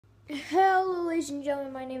Hello, ladies and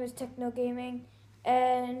gentlemen. My name is Techno Gaming,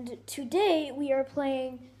 and today we are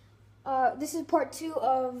playing. This is part 2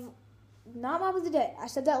 of not Mob of the Day. I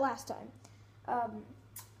said that last time.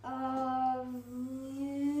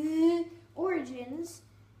 Origins.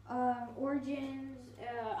 Origins.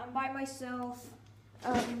 I'm by myself.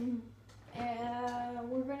 And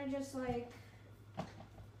we're gonna just like.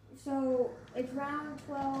 So it's round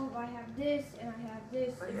 12. I have this and I have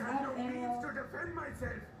this. I It's have out of no means ammo. to defend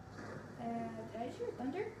myself. Did I just hear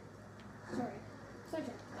thunder? Sorry.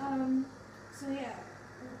 Sidetrack. So yeah,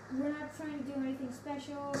 we're not trying to do anything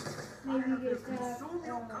special. Maybe get stuff.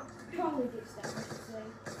 Probably get stuff, I should say.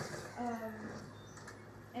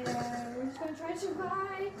 And we're just gonna try to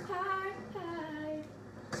survive. Hi.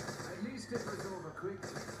 At least it was over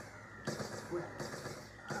quickly. Well,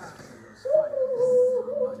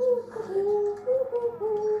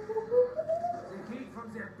 the heat from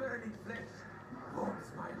their burning flesh warms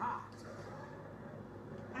my heart.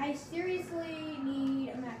 I seriously need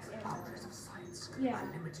a max ammo. Boundaries of science Yeah. are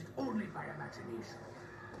limited only by imagination.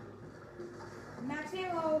 Max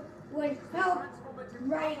ammo would help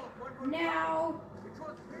right now.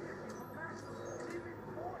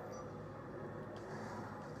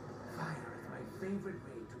 Fire is my favorite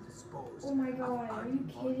way to dispose. Oh my god, are you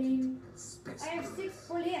kidding? I have 6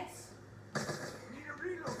 bullets. Need a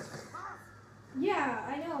reload. Yeah,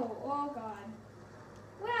 I know. Oh god.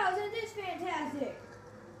 Wow, isn't this fantastic?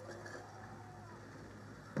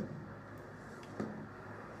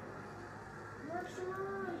 Works on.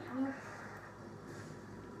 Nope.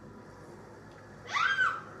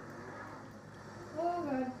 Oh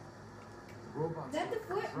god. Robots. Is that the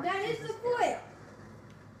foot? Right That is to the this foot. area.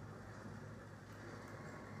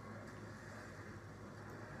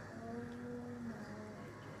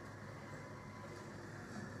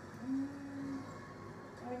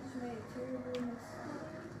 I just made a terrible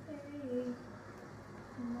mistake.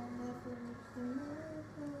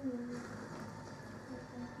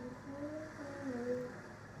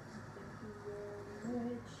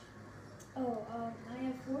 I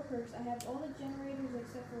have 4 perks. I have all the generators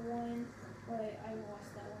except for one, but I lost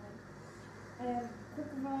that one. I have Quick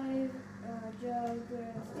Revive, Jug,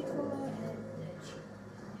 Speedcola, and Cheat.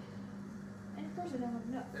 And of course I don't have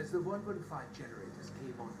enough. As the 115 generators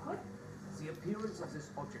came online, the appearance of this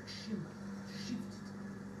object shimmered, shifted,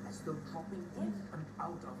 as though dropping in and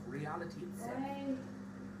out of reality itself. Why?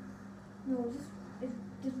 No, does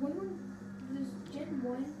Gen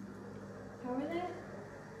 1 power that?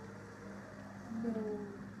 No.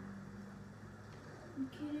 You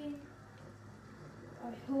kidding? I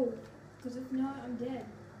hope. Because if not, I'm dead.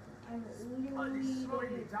 I'm literally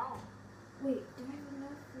Slowing me dead. down. Wait, do I have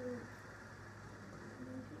enough for...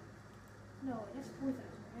 No, that's 4,000,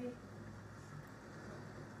 right?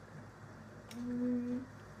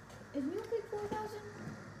 Is Meal Kick 4,000?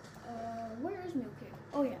 Where is Meal Kick?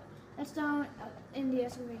 Oh yeah, that's down in the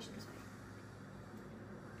excavation site.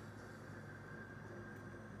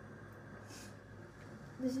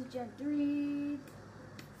 This is Gen 3.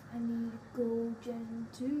 I need to go Gen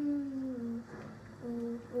 2.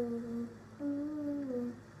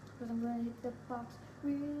 Because I'm gonna hit the box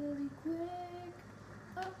really quick.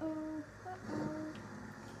 Uh-oh.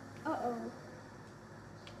 Oh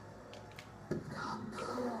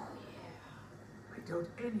yeah. I doubt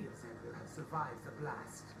any of them will have survived the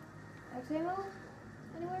blast. Max ammo?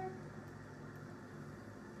 Anywhere?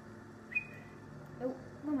 Nope,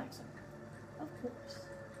 no max ammo. Of course.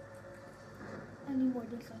 I need more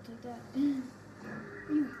dicks, I'll take that. You,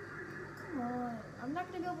 come on. I'm not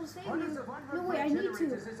gonna be able to save One of you. the No, wait, I need to.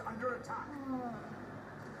 generators is under attack.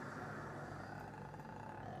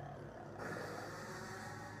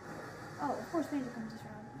 Oh, of course Phantom comes this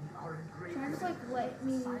round. We are in great Try to just, danger. let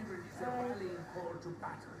me... Siren is a rallying call to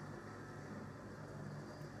battle.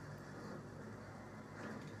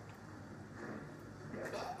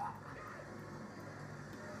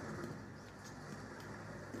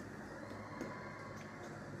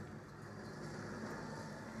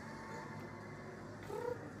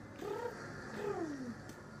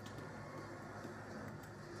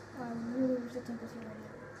 I really wish the tank was here right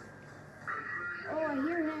now. Oh, I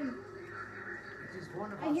hear him. It is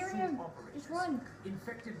one of I our hear suit him. operators, Just run.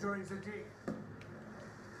 infected during the day.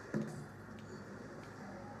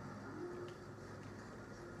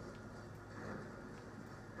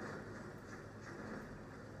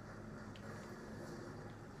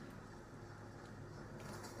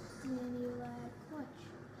 Manual clutch.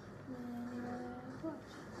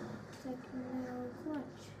 Techno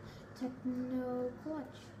clutch. Techno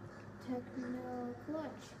clutch. Techno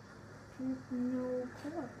clutch. Techno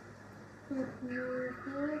clutch. Techno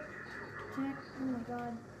clutch. Oh my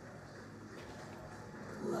god.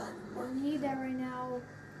 I need that right now.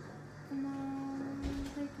 Come on,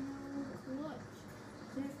 techno clutch.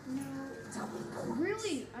 Techno.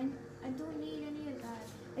 Really? I don't need any of that.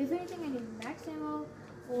 If anything, I need max ammo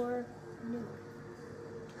or nuke.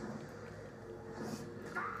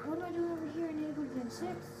 What am I doing over here? I need to go to Gen 6, I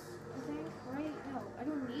think, right? No, I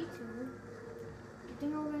don't need to. The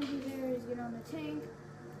thing I'm going to do there is get on the tank.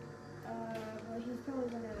 But he's probably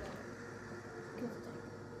going to kill the tank.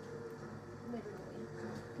 Literally.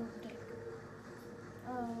 Kill the tank.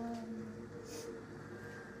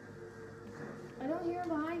 I don't hear him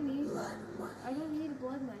behind me. I don't need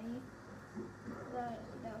blood money.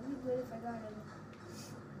 That would be good if I got a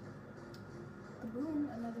kaboom,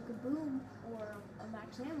 another kaboom, or a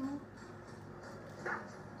max ammo.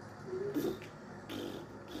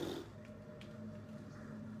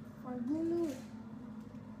 Fargulu.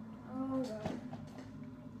 Oh god.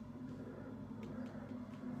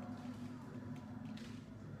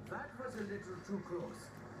 That was a little too close.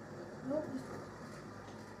 Nope.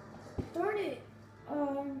 Darn it.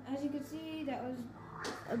 As you can see, that was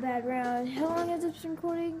a bad round. How long has this been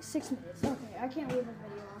recording? 6 minutes. Okay, I can't leave the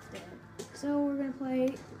video off there. So we're gonna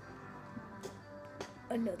play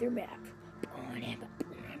another map.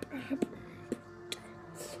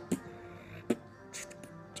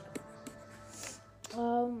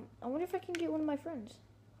 I wonder if I can get one of my friends.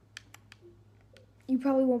 You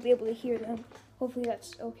probably won't be able to hear them. Hopefully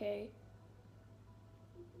that's okay.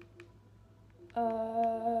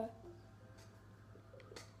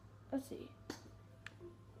 Let's see.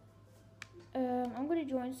 I'm gonna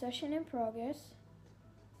join session in progress.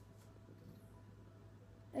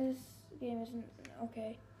 This game isn't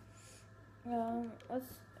okay.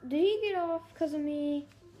 Did he get off because of me?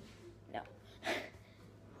 No.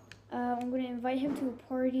 I'm gonna invite him to a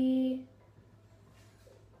party.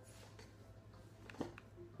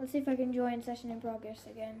 Let's see if I can join session in progress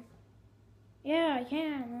again. Yeah, I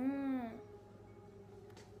can.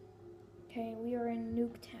 Okay, we are in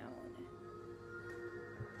Nuketown.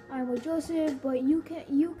 I'm with Joseph, but you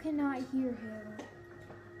cannot hear him.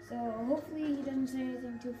 So hopefully he doesn't say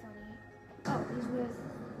anything too funny. Oh, he's with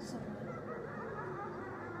someone.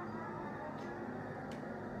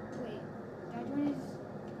 Wait, did I join his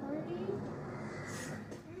party?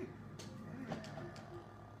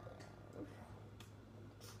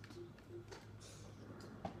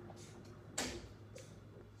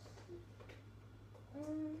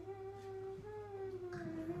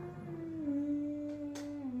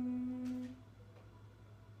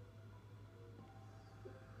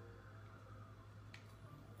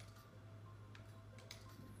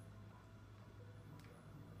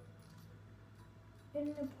 In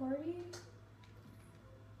the party?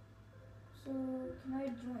 So, can I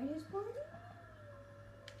join his party?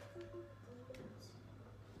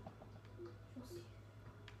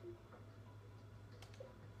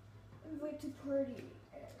 Invite to party.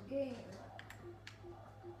 Game.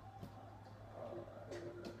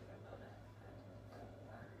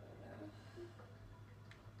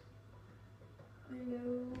 Hello.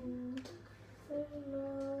 Hello.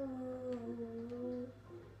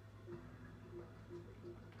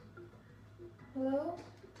 Hello?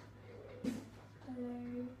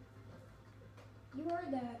 Hello? You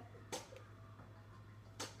heard that.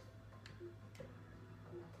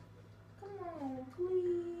 Come on,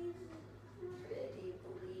 please. Pretty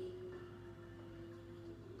please.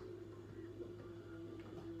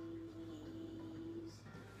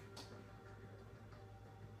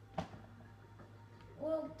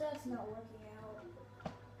 Well, that's not working out.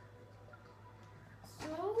 So,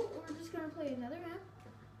 we're just gonna play another map.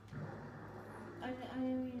 I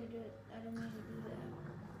didn't mean to do it. I didn't mean to do that.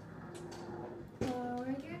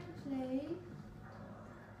 We're going to play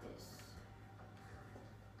this.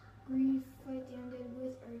 Grief, fight the undead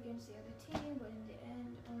with or against the other team, but in the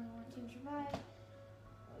end, only one team survived.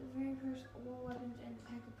 Very first, all weapons and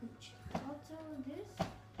pack of pooch. Also, this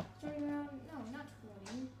starting around, no, not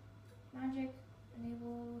 20. Magic,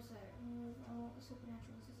 enable, remove all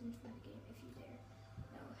supernatural resistance from the game if you dare.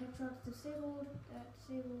 No, headshots disabled, that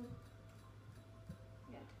disabled.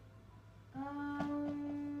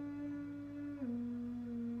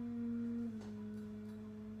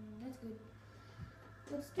 That's good.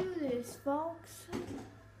 Let's do this, folks.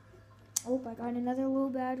 Oh, I got another low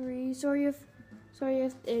battery. Sorry if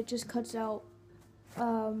it just cuts out.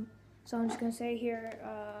 So I'm just gonna say here,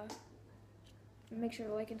 make sure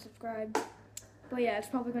to like and subscribe. But yeah, it's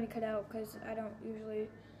probably gonna cut out because I don't usually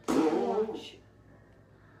watch.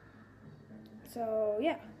 So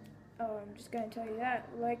yeah. I'm just gonna tell you that.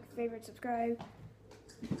 Like, favorite, subscribe.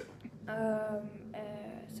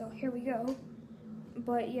 So here we go.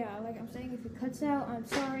 But yeah, like I'm saying, if it cuts out, I'm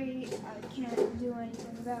sorry. I can't do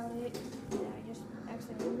anything about it. And I just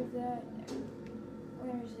accidentally moved that.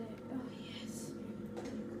 Where is it? Oh, yes.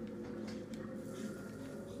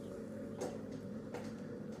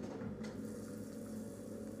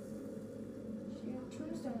 See,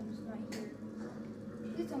 Tombstone's not here.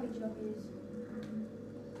 Please tell me Jug is.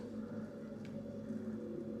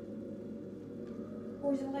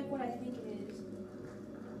 Or is it like what I think it is?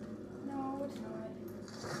 No, it's not.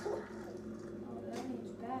 Oh, that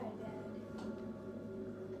means bad.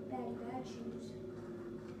 Bad shoes.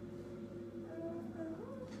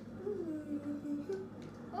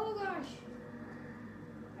 Oh gosh!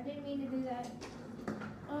 I didn't mean to do that.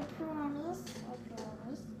 I promise.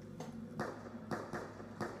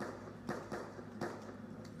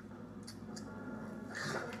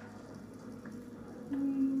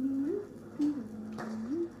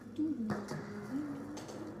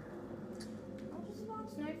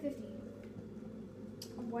 It's 9:50.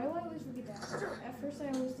 Why do I always forget that? At first I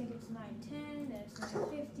always think it's 9:10, then it's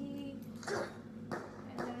 9:50,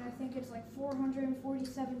 and then I think it's like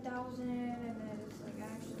 447,000, and then it's like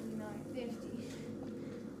actually 9:50.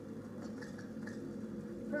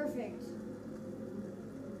 Perfect.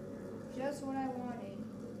 Just what I wanted.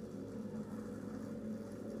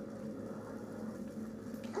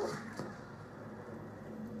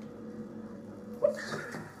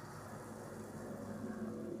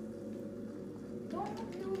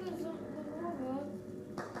 Don't do the lava.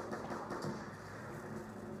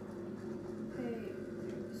 Okay,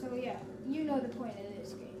 so yeah, you know the point of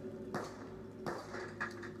this game.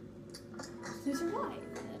 To survive,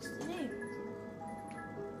 that's the name.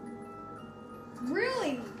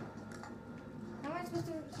 Really? How am I supposed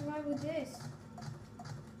to survive with this?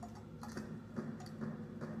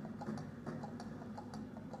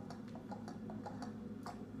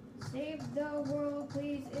 Save the world,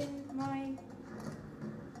 please, in my...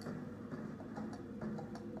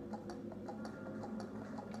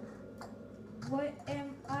 What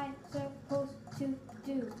am I supposed to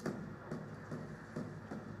do?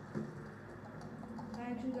 I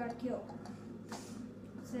actually got killed.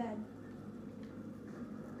 Sad.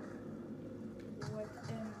 What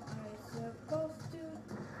am I supposed to do?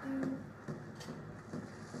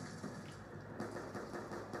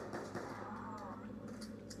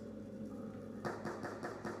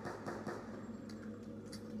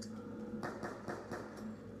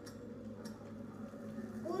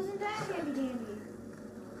 Wasn't that handy dandy?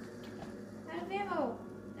 I have ammo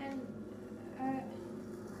and man,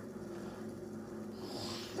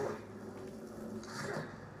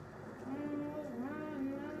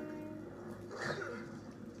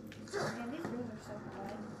 these girls are so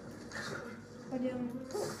hot. But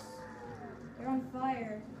they're on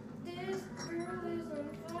fire. This girl is on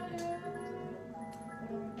fire.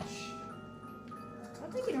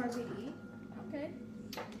 I'll take an RVD. Okay.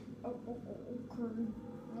 Oh, curtain.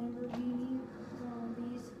 Lamborghini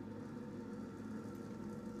zombies.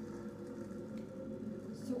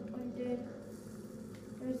 So undead.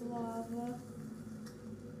 There's lava.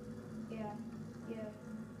 Yeah.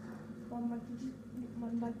 My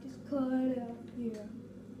mic just cut out.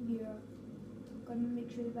 Yeah. Gonna make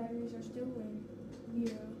sure the batteries are still in.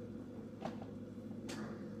 Yeah.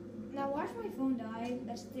 Now watch my phone die.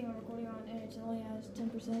 That's the thing I'm recording on, and it only has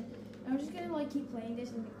 10%. I'm just gonna like keep playing this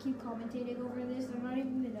and keep commentating over this. I'm not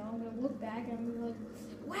even gonna know. I'm gonna look back and I'm gonna be like,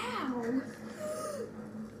 wow.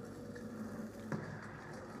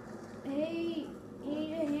 Hey, you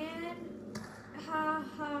need a hand? Ha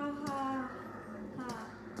ha ha ha.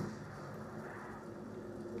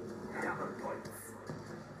 Double points.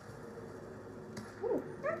 Ooh,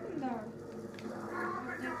 cracking guard.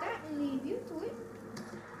 I'll take that and leave you to it.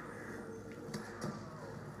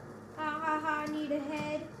 Ha ha ha, need a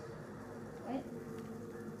head. What?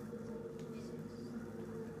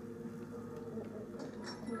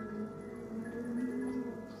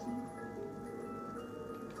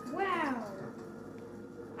 Wow!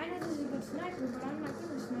 I know this is a good sniper, but I'm not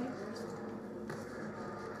good at snipers.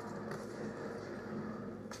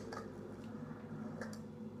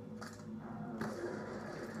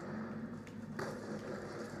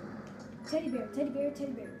 Teddy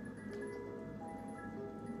bear.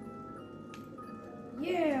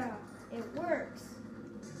 Yeah, it works.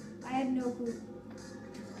 I had no clue.